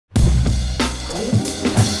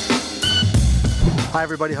Hi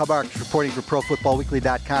everybody, Hub Arkush reporting for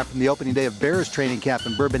ProFootballWeekly.com from the opening day of Bears training camp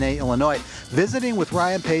in Bourbonnais, Illinois. Visiting with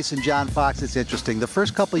Ryan Pace and John Fox, it's interesting. The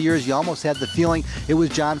first couple of years, you almost had the feeling it was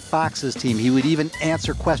John Fox's team. He would even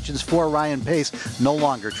answer questions for Ryan Pace. No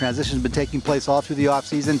longer. Transition's been taking place all through the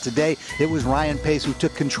offseason. Today, it was Ryan Pace who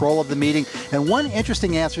took control of the meeting. And one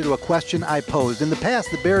interesting answer to a question I posed. In the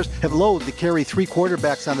past, the Bears have loathed to carry three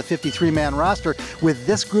quarterbacks on the 53-man roster. With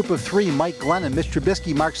this group of three, Mike Glennon, Mitch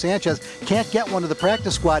Trubisky, Mark Sanchez, can't get one of the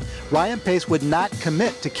practice squad. Ryan Pace would not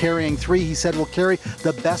commit to carrying three. He said we'll carry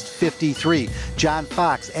the best 53. John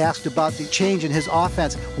Fox asked about the change in his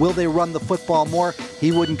offense. Will they run the football more?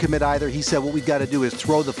 He wouldn't commit either. He said what we've got to do is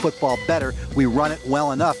throw the football better. We run it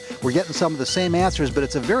well enough. We're getting some of the same answers, but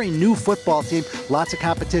it's a very new football team. Lots of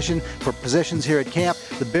competition for positions here at camp.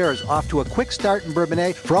 The Bears off to a quick start in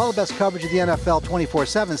Bourbonnais. For all the best coverage of the NFL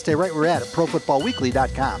 24/7, stay right where we're at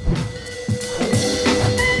ProFootballWeekly.com.